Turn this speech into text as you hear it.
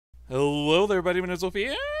Hello there, everybody. My name is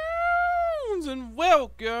Wolfyowns, and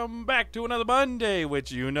welcome back to another Monday,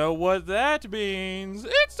 which you know what that means.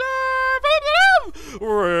 It's time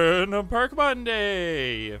for Random Perk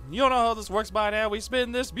Monday. You don't know how this works by now. We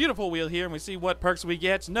spin this beautiful wheel here, and we see what perks we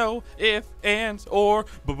get. No ifs, ands, or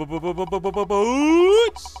boots.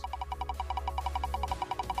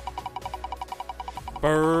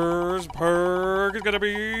 First perk is gonna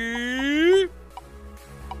be...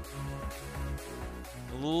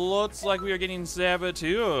 looks like we are getting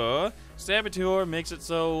Saboteur. Saboteur makes it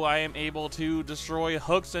so I am able to destroy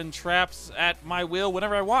hooks and traps at my will.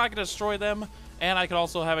 Whenever I want, I can destroy them. And I can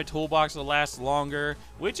also have a toolbox that lasts longer,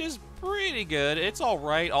 which is pretty good. It's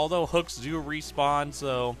alright, although hooks do respawn,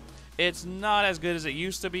 so it's not as good as it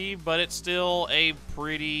used to be, but it's still a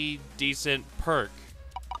pretty decent perk.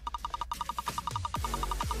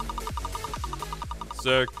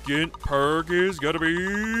 Second perk is gonna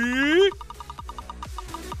be...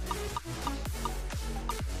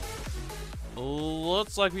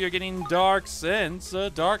 looks like we are getting Dark Sense.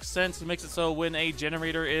 Dark Sense makes it so when a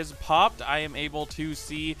generator is popped, I am able to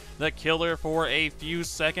see the killer for a few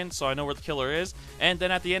seconds, so I know where the killer is. And then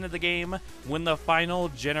at the end of the game, when the final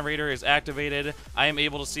generator is activated, I am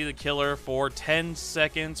able to see the killer for 10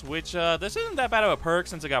 seconds, which this isn't that bad of a perk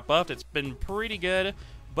since it got buffed. It's been pretty good,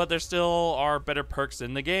 but there still are better perks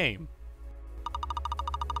in the game.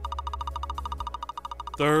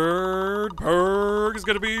 Third perk is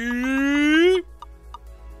gonna be...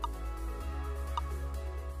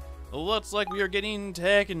 looks like we are getting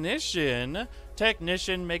Technician.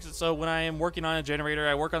 Technician makes it so when I am working on a generator,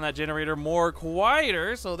 I work on that generator more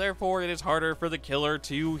quieter, so therefore it is harder for the killer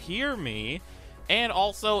to hear me. And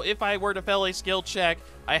also, if I were to fail a skill check,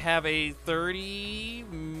 I have a 30,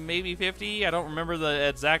 maybe 50, I don't remember the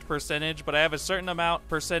exact percentage, but I have a certain amount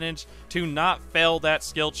percentage to not fail that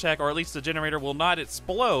skill check, or at least the generator will not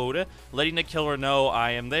explode, letting the killer know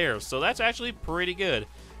I am there. So that's actually pretty good.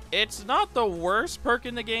 It's not the worst perk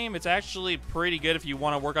in the game. It's actually pretty good if you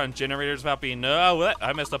want to work on generators without being known. Oh,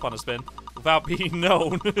 I messed up on a spin. Without being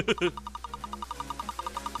known.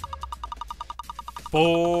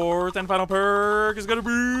 Fourth and final perk is gonna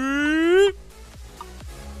be...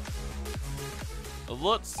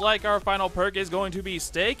 looks like our final perk is going to be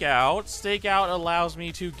Stakeout. Stakeout allows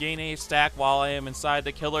me to gain a stack while I am inside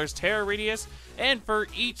the killer's terror radius. And for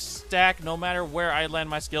each stack, no matter where I land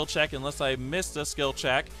my skill check, unless I missed a skill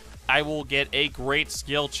check, I will get a great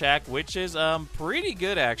skill check, which is pretty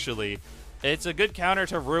good actually. It's a good counter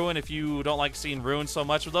to Ruin if you don't like seeing Ruin so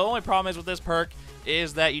much. But the only problem is with this perk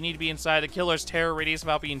is that you need to be inside the killer's terror radius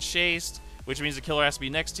without being chased, which means the killer has to be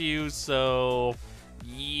next to you, so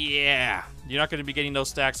yeah. You're not going to be getting those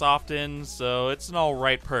stacks often, so it's an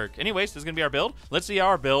alright perk. Anyways, this is going to be our build. Let's see how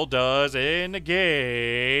our build does in the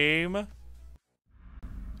game.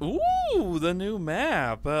 Ooh, the new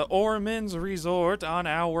map, Orman's Resort on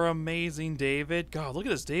our amazing David. God, look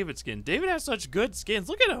at this David skin. David has such good skins.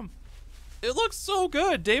 Look at him. It looks so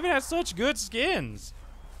good. David has such good skins.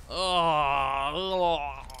 Oh,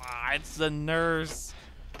 it's the nurse.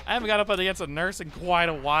 I haven't got up against a nurse in quite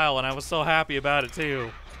a while, and I was so happy about it,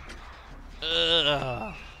 too.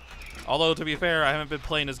 Ugh. Although, to be fair, I haven't been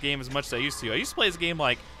playing this game as much as I used to. I used to play this game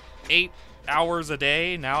like 8 hours a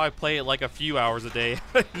day. Now I play it like a few hours a day.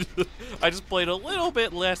 I just played a little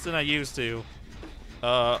bit less than I used to.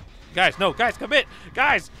 Guys, no, guys, commit.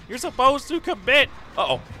 Guys, you're supposed to commit.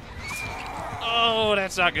 Uh-oh. Oh,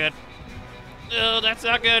 that's not good. Oh, that's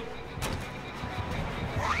not good.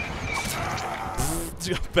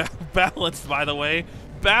 Balanced, by the way.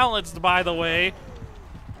 Balanced, by the way.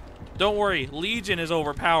 Don't worry, Legion is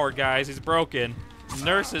overpowered, guys. He's broken.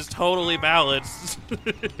 Nurse is totally balanced.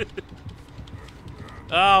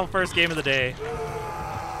 Oh, first game of the day.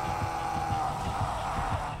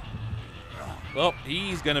 Well,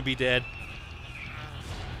 he's gonna be dead.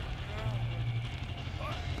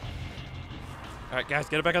 Alright, guys,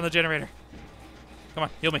 get it back on the generator. Come on,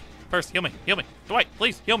 heal me. First, heal me. Heal me. Dwight,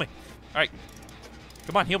 please, heal me. Alright.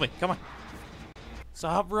 Come on, heal me. Come on.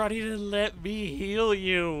 Stop running and let me heal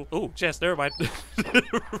you. Oh, chest. Never mind.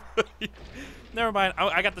 Never mind.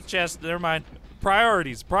 I got the chest. Never mind.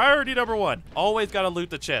 Priorities. Priority number 1. Always gotta loot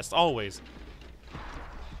the chest. Always.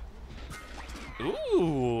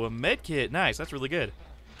 Ooh, a med kit. Nice. That's really good.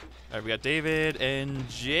 Alright, we got David and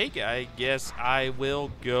Jake. I guess I will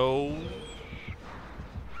go...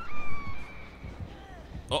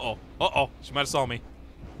 uh-oh. Uh-oh. She might have saw me.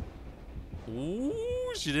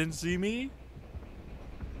 Ooh, she didn't see me?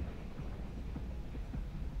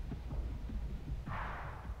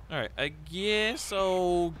 Alright, I guess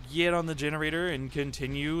I'll get on the generator and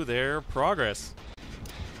continue their progress.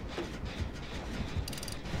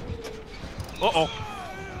 Uh-oh.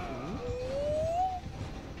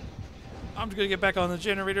 I'm just gonna get back on the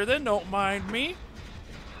generator then, don't mind me.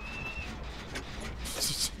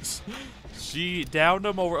 She downed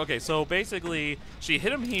him over. Okay, so basically, she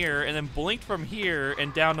hit him here and then blinked from here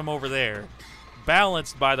and downed him over there.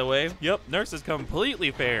 Balanced, by the way. Yep, Nurse is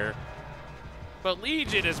completely fair. But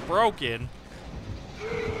Legion is broken.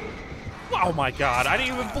 Oh my god, I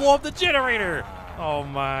didn't even blow up the generator! Oh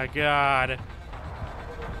my god.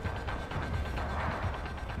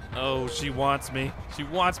 Oh, she wants me. She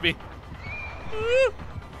wants me.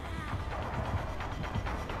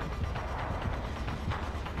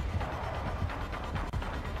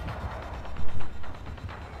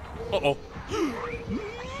 Uh-oh.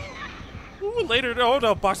 Ooh, later. Oh,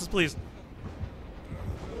 no. Boxes, please.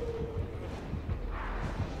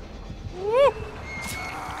 Woo.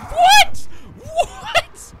 What?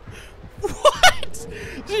 What? What?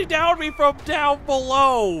 She downed me from down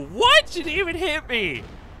below. What? She didn't even hit me.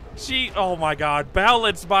 Oh my god.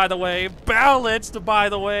 Balanced, by the way. Balanced, by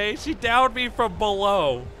the way. She downed me from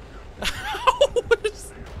below.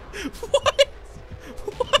 What? What?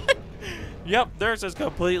 Yep, theirs is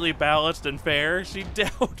completely balanced and fair. She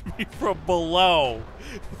downed me from below.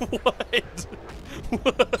 What?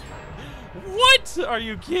 What? Are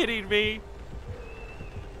you kidding me?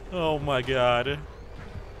 Oh my god.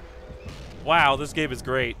 Wow, this game is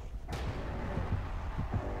great.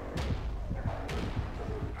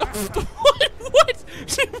 What? What?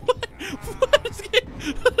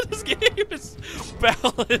 This game is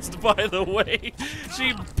balanced, by the way.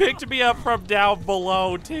 She picked me up from down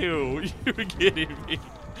below, too. You're kidding me.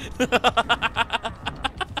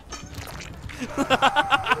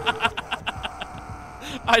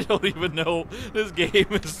 I don't even know. This game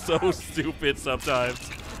is so stupid sometimes.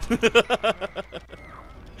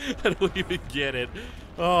 I don't even get it.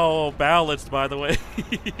 Oh, balanced, by the way.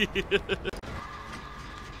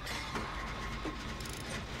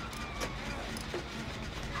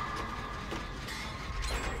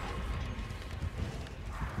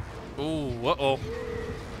 Ooh, uh-oh.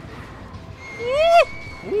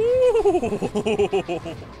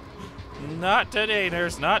 Ooh. Not today,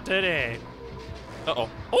 Nurse, not today. Uh-oh.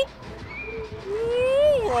 Oh!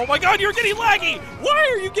 Ooh, oh my god, you're getting laggy! Why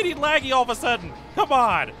are you getting laggy all of a sudden? Come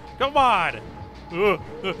on, come on. Nope,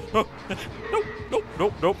 nope,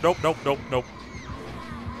 nope, nope, nope, nope, nope, nope.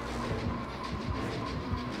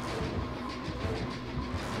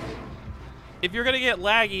 If you're gonna get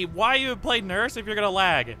laggy, why even play Nurse if you're gonna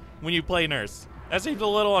lag when you play Nurse? That seems a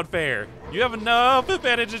little unfair. You have enough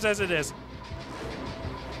advantages as it is.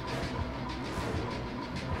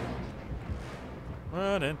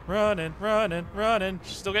 Running, running, running, running.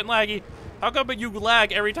 She's still getting laggy. How come you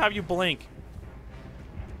lag every time you blink?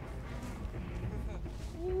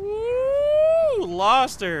 Woo!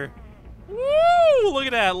 Lost her. Woo! Look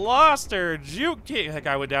at that. Lost her. Juke. That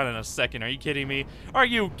guy went down in a second. Are you kidding me? Are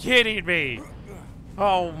you kidding me?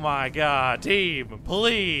 Oh my god. Team,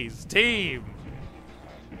 please. Team.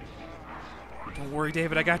 Don't worry,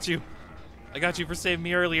 David. I got you. I got you for saving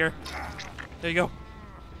me earlier. There you go.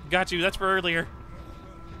 Got you. That's for earlier.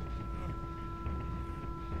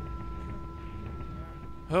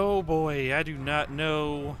 Oh boy. I do not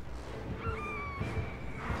know.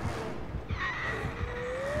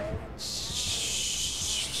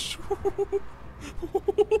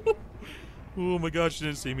 Oh my god, she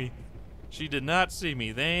didn't see me. She did not see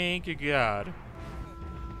me. Thank you, God.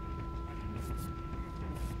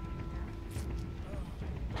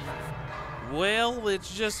 Well,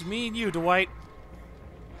 it's just me and you, Dwight.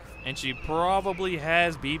 And she probably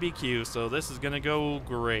has BBQ, so this is gonna go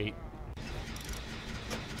great.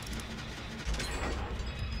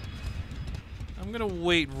 I'm gonna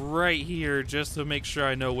wait right here just to make sure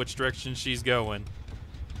I know which direction she's going.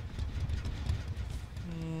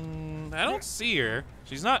 I don't see her.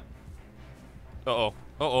 She's not. Uh-oh.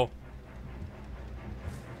 Uh-oh.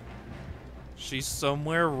 She's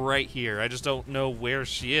somewhere right here. I just don't know where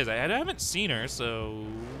she is. I haven't seen her, so...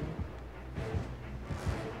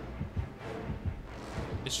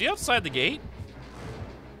 Is she outside the gate?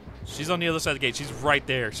 She's on the other side of the gate. She's right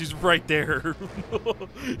there. She's right there.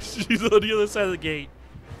 She's on the other side of the gate.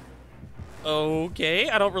 Okay.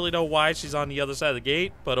 I don't really know why she's on the other side of the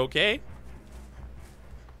gate, but okay.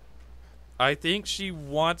 I think she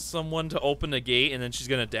wants someone to open the gate and then she's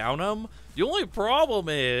gonna down them. The only problem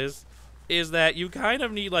is that you kind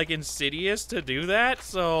of need like Insidious to do that,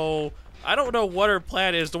 so I don't know what her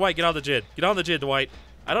plan is. Dwight, get on the grid. Get on the grid, Dwight.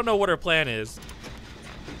 I don't know what her plan is.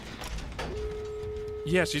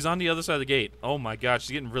 Yeah, she's on the other side of the gate. Oh my god, she's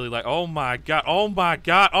getting really like, oh my god, oh my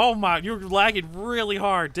god, oh my, you're lagging really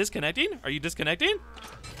hard. Disconnecting? Are you disconnecting?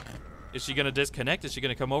 Is she gonna disconnect? Is she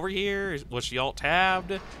gonna come over here? Was she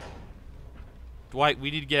alt-tabbed? Dwight,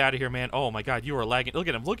 we need to get out of here, man. Oh my god, you are lagging. Look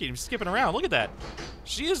at him, look at him skipping around. Look at that.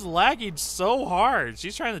 She is lagging so hard.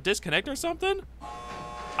 She's trying to disconnect or something?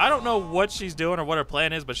 I don't know what she's doing or what her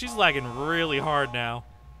plan is, but she's lagging really hard now.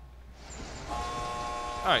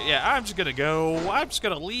 Alright, yeah, I'm just gonna go. I'm just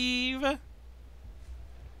gonna leave.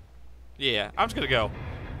 Yeah, I'm just gonna go.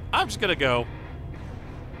 I'm just gonna go.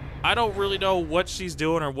 I don't really know what she's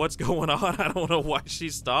doing or what's going on. I don't know why she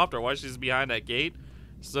stopped or why she's behind that gate.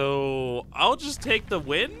 So, I'll just take the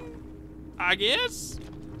win, I guess?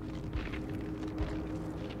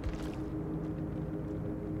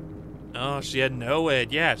 Oh, she had no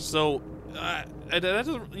ed. Yeah, so,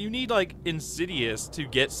 you need, like, Insidious to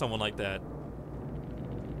get someone like that.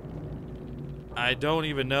 I don't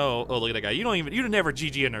even know. Oh, look at that guy. You never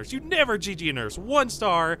GG a nurse. You never GG a nurse. 1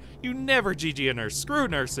 star. You never GG a nurse. Screw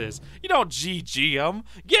nurses. You don't GG them.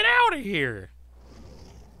 Get out of here.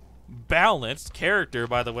 Balanced character,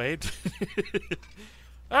 by the way.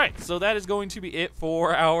 Alright, so that is going to be it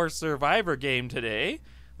for our Survivor game today.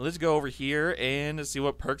 Let's go over here and see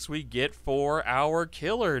what perks we get for our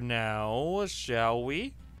killer now, shall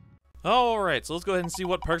we? Alright, so let's go ahead and see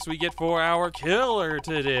what perks we get for our killer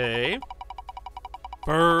today.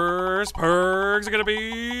 First perks are gonna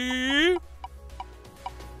be...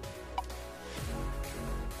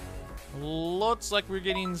 Looks like we're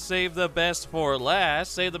getting Save the Best for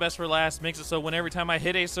Last. Save the Best for Last makes it so when every time I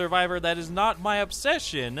hit a survivor that is not my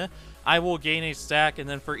obsession, I will gain a stack, and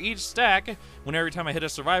then for each stack, when every time I hit a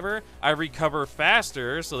survivor, I recover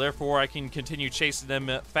faster, so therefore I can continue chasing them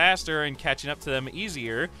faster and catching up to them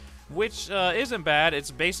easier, which isn't bad.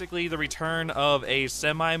 It's basically the return of a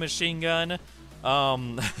semi-machine gun.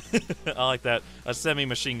 I like that, a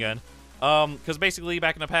semi-machine gun. Because basically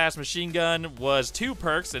back in the past, machine gun was 2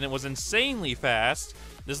 perks and it was insanely fast.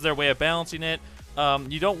 This is their way of balancing it.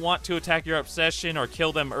 You don't want to attack your obsession or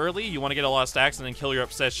kill them early. You want to get a lot of stacks and then kill your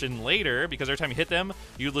obsession later, because every time you hit them,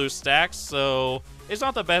 you lose stacks. So it's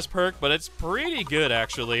not the best perk, but it's pretty good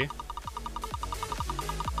actually.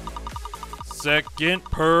 Second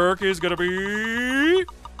perk is gonna be...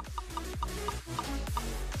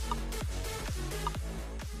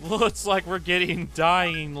 Looks like we're getting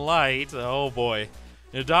Dying Light. Oh boy.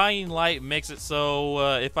 The Dying Light makes it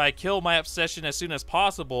so if I kill my obsession as soon as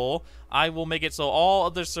possible, I will make it so all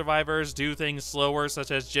other survivors do things slower,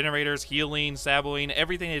 such as generators, healing, saboing.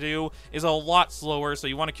 Everything they do is a lot slower, so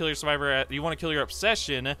you want to kill your survivor, you want to kill your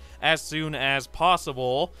obsession as soon as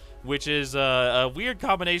possible, which is a weird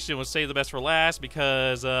combination with Save the Best for Last,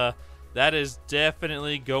 because that is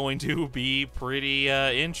definitely going to be pretty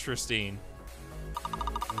interesting.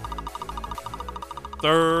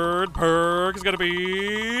 Third perk is gonna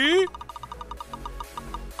be...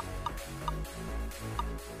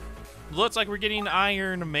 Looks like we're getting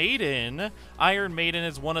Iron Maiden. Iron Maiden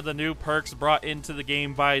is one of the new perks brought into the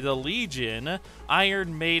game by the Legion.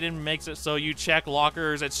 Iron Maiden makes it so you check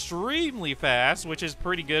lockers extremely fast, which is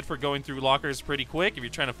pretty good for going through lockers pretty quick if you're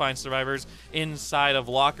trying to find survivors inside of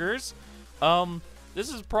lockers. This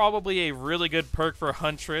is probably a really good perk for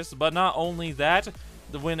Huntress, but not only that,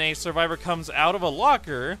 when a survivor comes out of a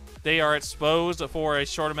locker, they are exposed for a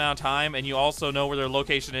short amount of time, and you also know where their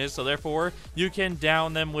location is, so therefore you can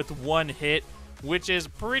down them with 1 hit, which is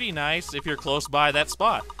pretty nice if you're close by that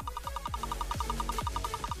spot.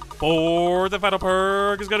 For the final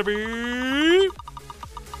perk is gonna be...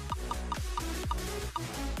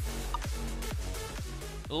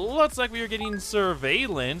 Looks like we are getting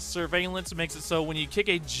Surveillance. Surveillance makes it so when you kick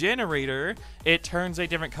a generator, it turns a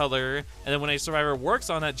different color, and then when a survivor works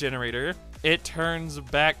on that generator, it turns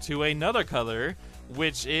back to another color,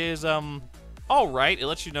 which is alright. It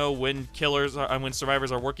lets you know when when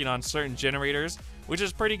survivors are working on certain generators, which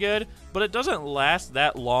is pretty good, but it doesn't last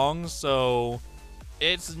that long, so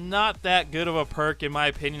it's not that good of a perk in my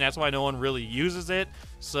opinion. That's why no one really uses it.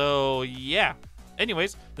 So yeah.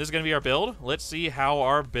 Anyways, this is going to be our build. Let's see how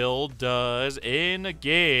our build does in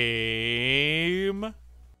game.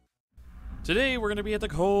 Today, we're going to be at the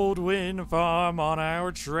Cold Wind Farm on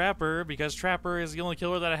our Trapper, because Trapper is the only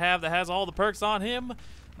killer that I have that has all the perks on him.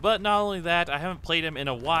 But not only that, I haven't played him in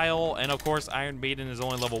a while, and of course, Iron Maiden is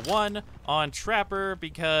only level 1 on Trapper,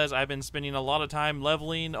 because I've been spending a lot of time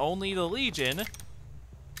leveling only the Legion.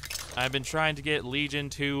 I've been trying to get Legion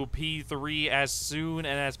to P3 as soon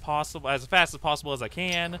and as fast as possible as I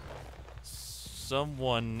can.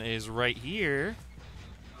 Someone is right here.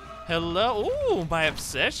 Hello. Ooh, my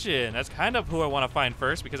obsession. That's kind of who I want to find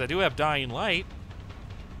first, because I do have Dying Light.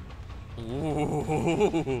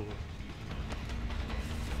 Ooh.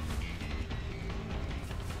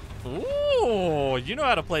 Ooh, Oh, you know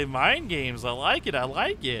how to play mind games. I like it. I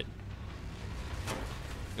like it.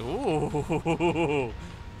 Ooh.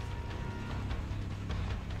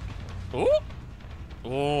 Oh.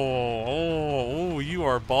 Oh, you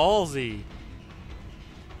are ballsy.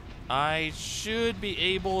 I should be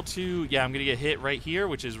able to... Yeah, I'm going to get hit right here,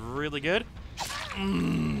 which is really good.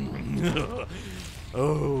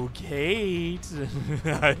 Oh, Kate.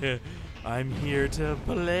 I'm here to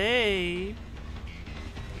play.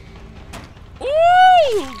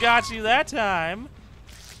 Ooh, got you that time.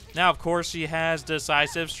 Now, of course, she has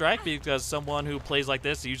Decisive Strike because someone who plays like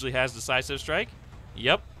this usually has Decisive Strike.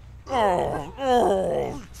 Yep.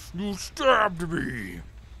 Oh, you stabbed me.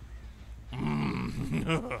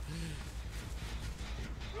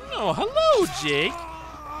 Oh, hello, Jake.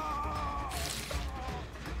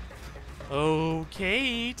 Oh,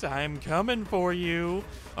 Kate, I'm coming for you.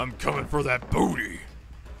 I'm coming for that booty.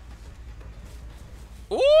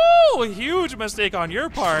 Ooh, a huge mistake on your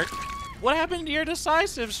part. What happened to your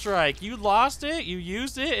Decisive Strike? You lost it, you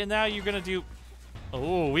used it, and now you're gonna do...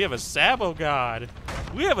 Oh, we have a Sabo God.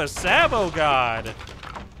 We have a Sabo God.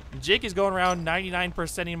 Jake is going around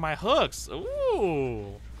 99%ing my hooks. Ooh.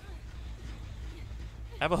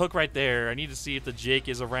 I have a hook right there. I need to see if the Jake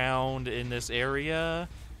is around in this area,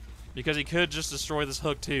 because he could just destroy this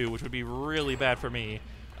hook too, which would be really bad for me.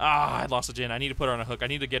 Ah, I lost a Jin. I need to put her on a hook. I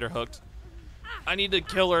need to get her hooked. I need to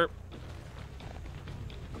kill her.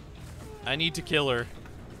 I need to kill her.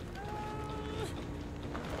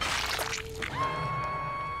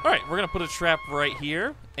 Alright, we're going to put a trap right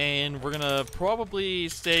here, and we're going to probably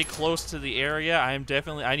stay close to the area. I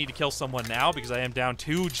need to kill someone now because I am down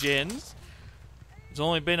 2 Jins. It's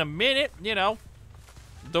only been a minute, you know.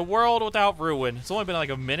 The world without ruin. It's only been like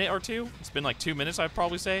a minute or 2. It's been like 2 minutes, I'd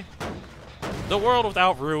probably say. The world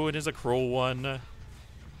without ruin is a cruel one.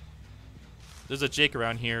 There's a Jake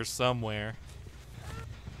around here somewhere.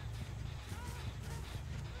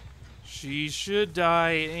 She should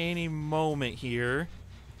die at any moment here.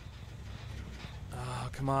 Oh,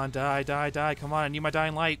 come on, die, die, die. Come on, I need my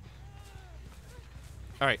dying light.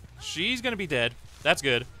 Alright, she's gonna be dead. That's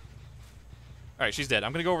good. Alright, she's dead.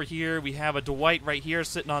 I'm gonna go over here. We have a Dwight right here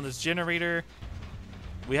sitting on this generator.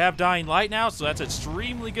 We have dying light now, so that's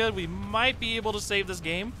extremely good. We might be able to save this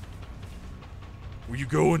game. Where you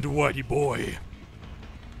going, Dwighty boy?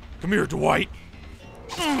 Come here, Dwight.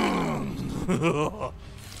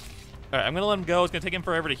 Alright, I'm going to let him go. It's going to take him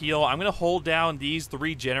forever to heal. I'm going to hold down these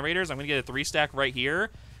 3 generators. I'm going to get a 3-stack right here,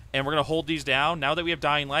 and we're going to hold these down. Now that we have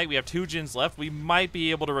Dying Light, we have 2 gens left. We might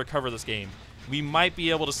be able to recover this game. We might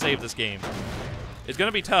be able to save this game. It's going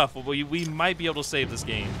to be tough, but we might be able to save this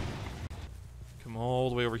game. Come all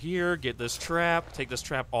the way over here. Get this trap. Take this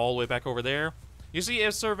trap all the way back over there. You see,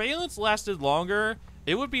 if Surveillance lasted longer,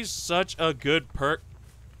 it would be such a good perk.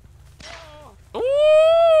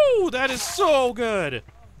 Ooh, that is so good.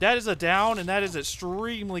 That is a down, and that is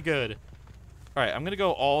extremely good. All right, I'm going to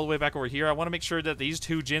go all the way back over here. I want to make sure that these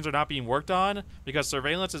 2 gens are not being worked on, because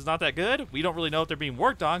Surveillance is not that good. We don't really know if they're being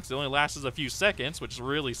worked on, because it only lasts a few seconds, which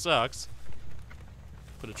really sucks.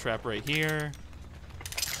 Put a trap right here.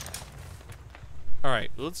 All right,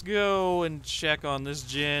 let's go and check on this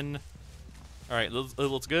gen. All right, looks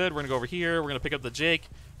good. We're going to go over here. We're going to pick up the Jake.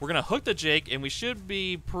 We're going to hook the Jake, and we should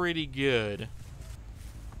be pretty good.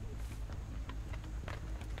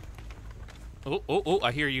 Oh, oh, oh,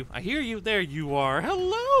 I hear you. I hear you. There you are.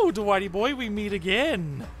 Hello, Dwighty boy. We meet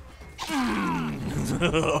again. He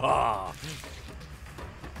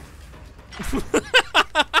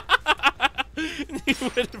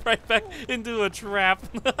went right back into a trap.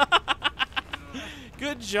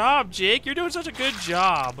 Good job, Jake. You're doing such a good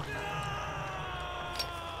job.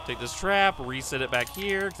 Take this trap, reset it back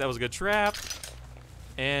here, because that was a good trap.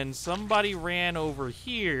 And somebody ran over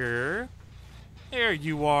here. There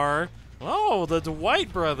you are. Oh, the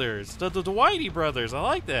Dwight brothers. The Dwighty brothers. I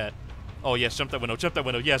like that. Oh, yes, jump that window. Jump that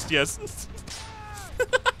window. Yes, yes.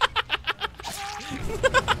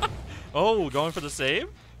 Oh, going for the save?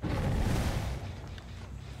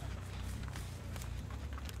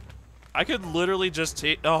 I could literally just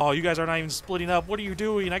take... Oh, you guys are not even splitting up. What are you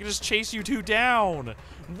doing? I can just chase you 2 down.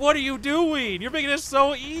 What are you doing? You're making this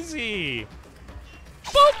so easy.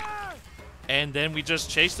 Boop! And then we just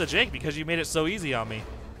chased the Jake because you made it so easy on me.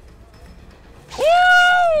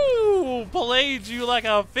 Woo! Played you like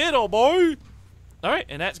a fiddle, boy. All right,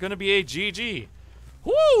 and that's going to be a GG.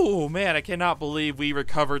 Woo! Man, I cannot believe we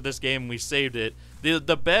recovered this game and we saved it.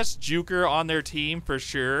 The best juker on their team, for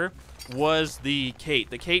sure, was the Kate.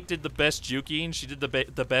 The Kate did the best juking. She did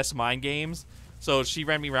the best mind games. So she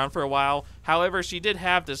ran me around for a while. However, she did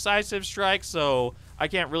have Decisive Strike, so I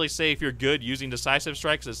can't really say if you're good using Decisive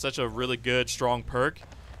Strike, 'cause it's such a really good, strong perk.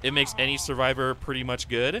 It makes any survivor pretty much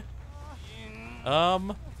good.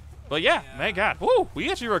 But yeah, my God, woo, we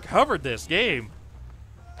actually recovered this game.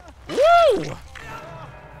 Woo!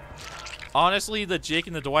 Honestly, the Jake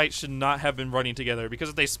and the Dwight should not have been running together, because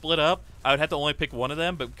if they split up, I would have to only pick one of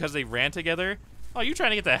them, but because they ran together... Oh, you trying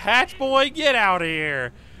to get the hatch, boy? Get out of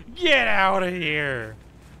here! Get out of here!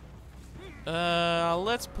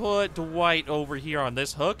 Let's put Dwight over here on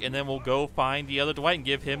this hook, and then we'll go find the other Dwight and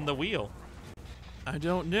give him the wheel. I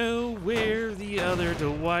don't know where the other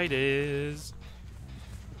Dwight is.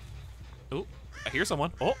 Oh, I hear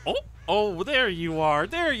someone. Oh, there you are,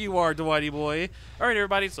 Dwighty boy. All right,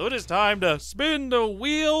 everybody, so it is time to spin the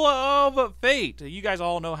wheel of fate. You guys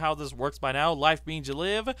all know how this works by now. Life means you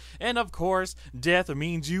live, and of course, death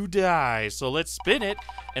means you die. So let's spin it.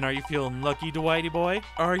 And are you feeling lucky, Dwighty boy?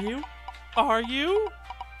 Are you? Are you?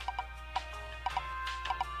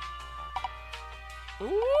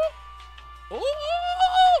 Ooh.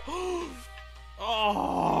 Ooh.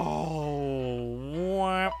 Oh.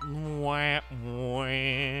 Wah, wah, wah.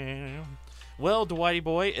 Well, Dwighty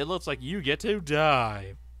boy, it looks like you get to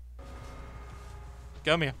die.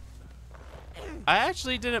 Come here. I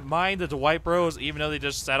actually didn't mind the Dwight bros, even though they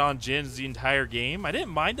just sat on gens the entire game. I didn't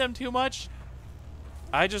mind them too much.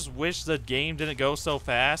 I just wish the game didn't go so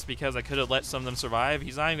fast, because I could have let some of them survive.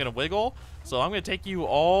 He's not even going to wiggle, so I'm going to take you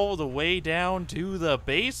all the way down to the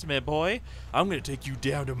basement, boy. I'm going to take you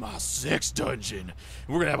down to my sex dungeon.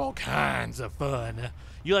 We're going to have all kinds of fun.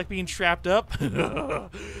 You like being trapped up?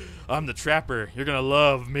 I'm the trapper. You're going to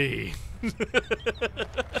love me.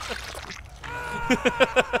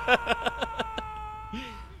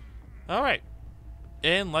 All right.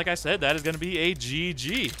 And like I said, that is going to be a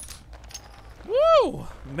GG. Woo!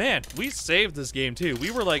 Man, we saved this game too.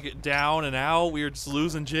 We were like down and out. We were just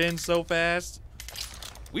losing gens so fast.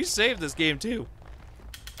 We saved this game too.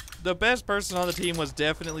 The best person on the team was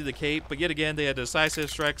definitely the Cape, but yet again, they had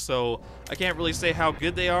Decisive Strike, so I can't really say how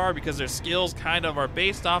good they are because their skills kind of are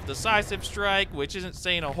based off Decisive Strike, which isn't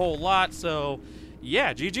saying a whole lot, so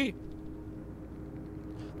yeah, GG.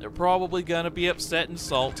 They're probably gonna be upset and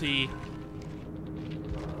salty.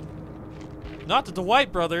 Not the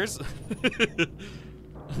Dwight brothers.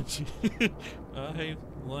 I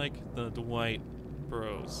like the Dwight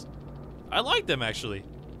bros. I like them, actually.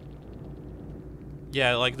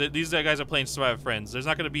 Yeah, like these guys are playing Survive Friends. There's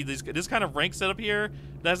not going to be this kind of rank setup here.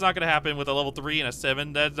 That's not going to happen with a level 3 and a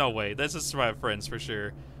 7. That's no way. That's just Survive Friends for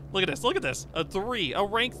sure. Look at this. Look at this. A 3. A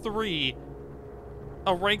rank 3.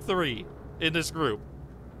 A rank 3 in this group.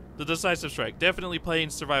 The Decisive Strike. Definitely playing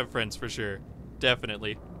Survive Friends for sure.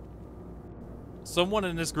 Definitely. Someone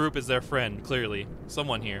in this group is their friend, clearly.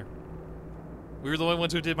 Someone here. We were the only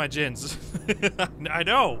ones who did my gens. I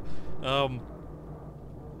know.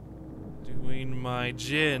 Doing my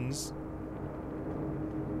gens.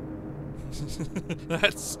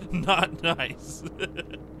 That's not nice.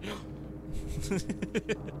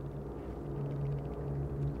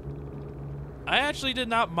 I actually did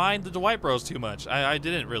not mind the Dwight bros too much. I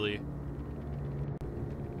didn't really.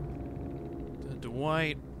 The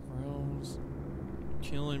Dwight bros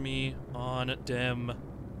killing me on dem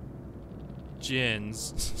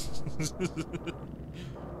gens.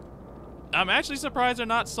 I'm actually surprised they're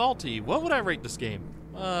not salty. What would I rate this game?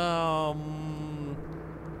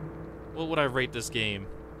 What would I rate this game?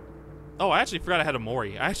 Oh, I actually forgot I had a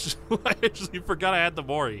Mori. I actually forgot I had the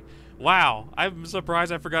Mori. Wow, I'm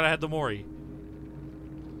surprised I forgot I had the Mori.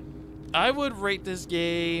 I would rate this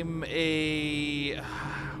game a...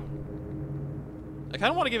 I kind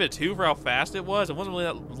of want to give it a 2 for how fast it was. It wasn't really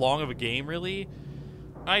that long of a game, really.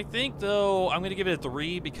 I think, though, I'm going to give it a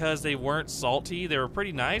 3 because they weren't salty. They were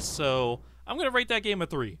pretty nice, so I'm going to rate that game a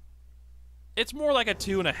 3. It's more like a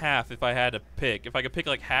 2.5 if I had to pick. If I could pick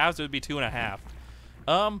like halves, it would be 2.5.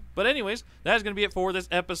 But anyways, that is going to be it for this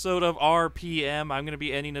episode of R.P.M. I'm going to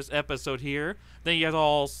be ending this episode here. Thank you guys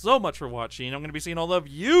all so much for watching. I'm going to be seeing all of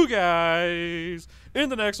you guys in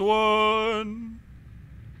the next one.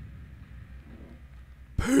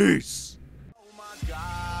 Peace. Oh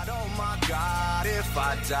my God, if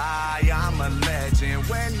I die, I'm a legend.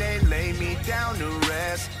 When they lay me down to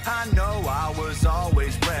rest, I know I was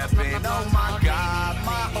always repping. Oh my God,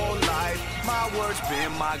 my whole life, my words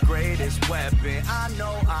been my greatest weapon. I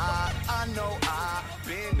know I've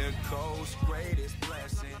been the coast's greatest.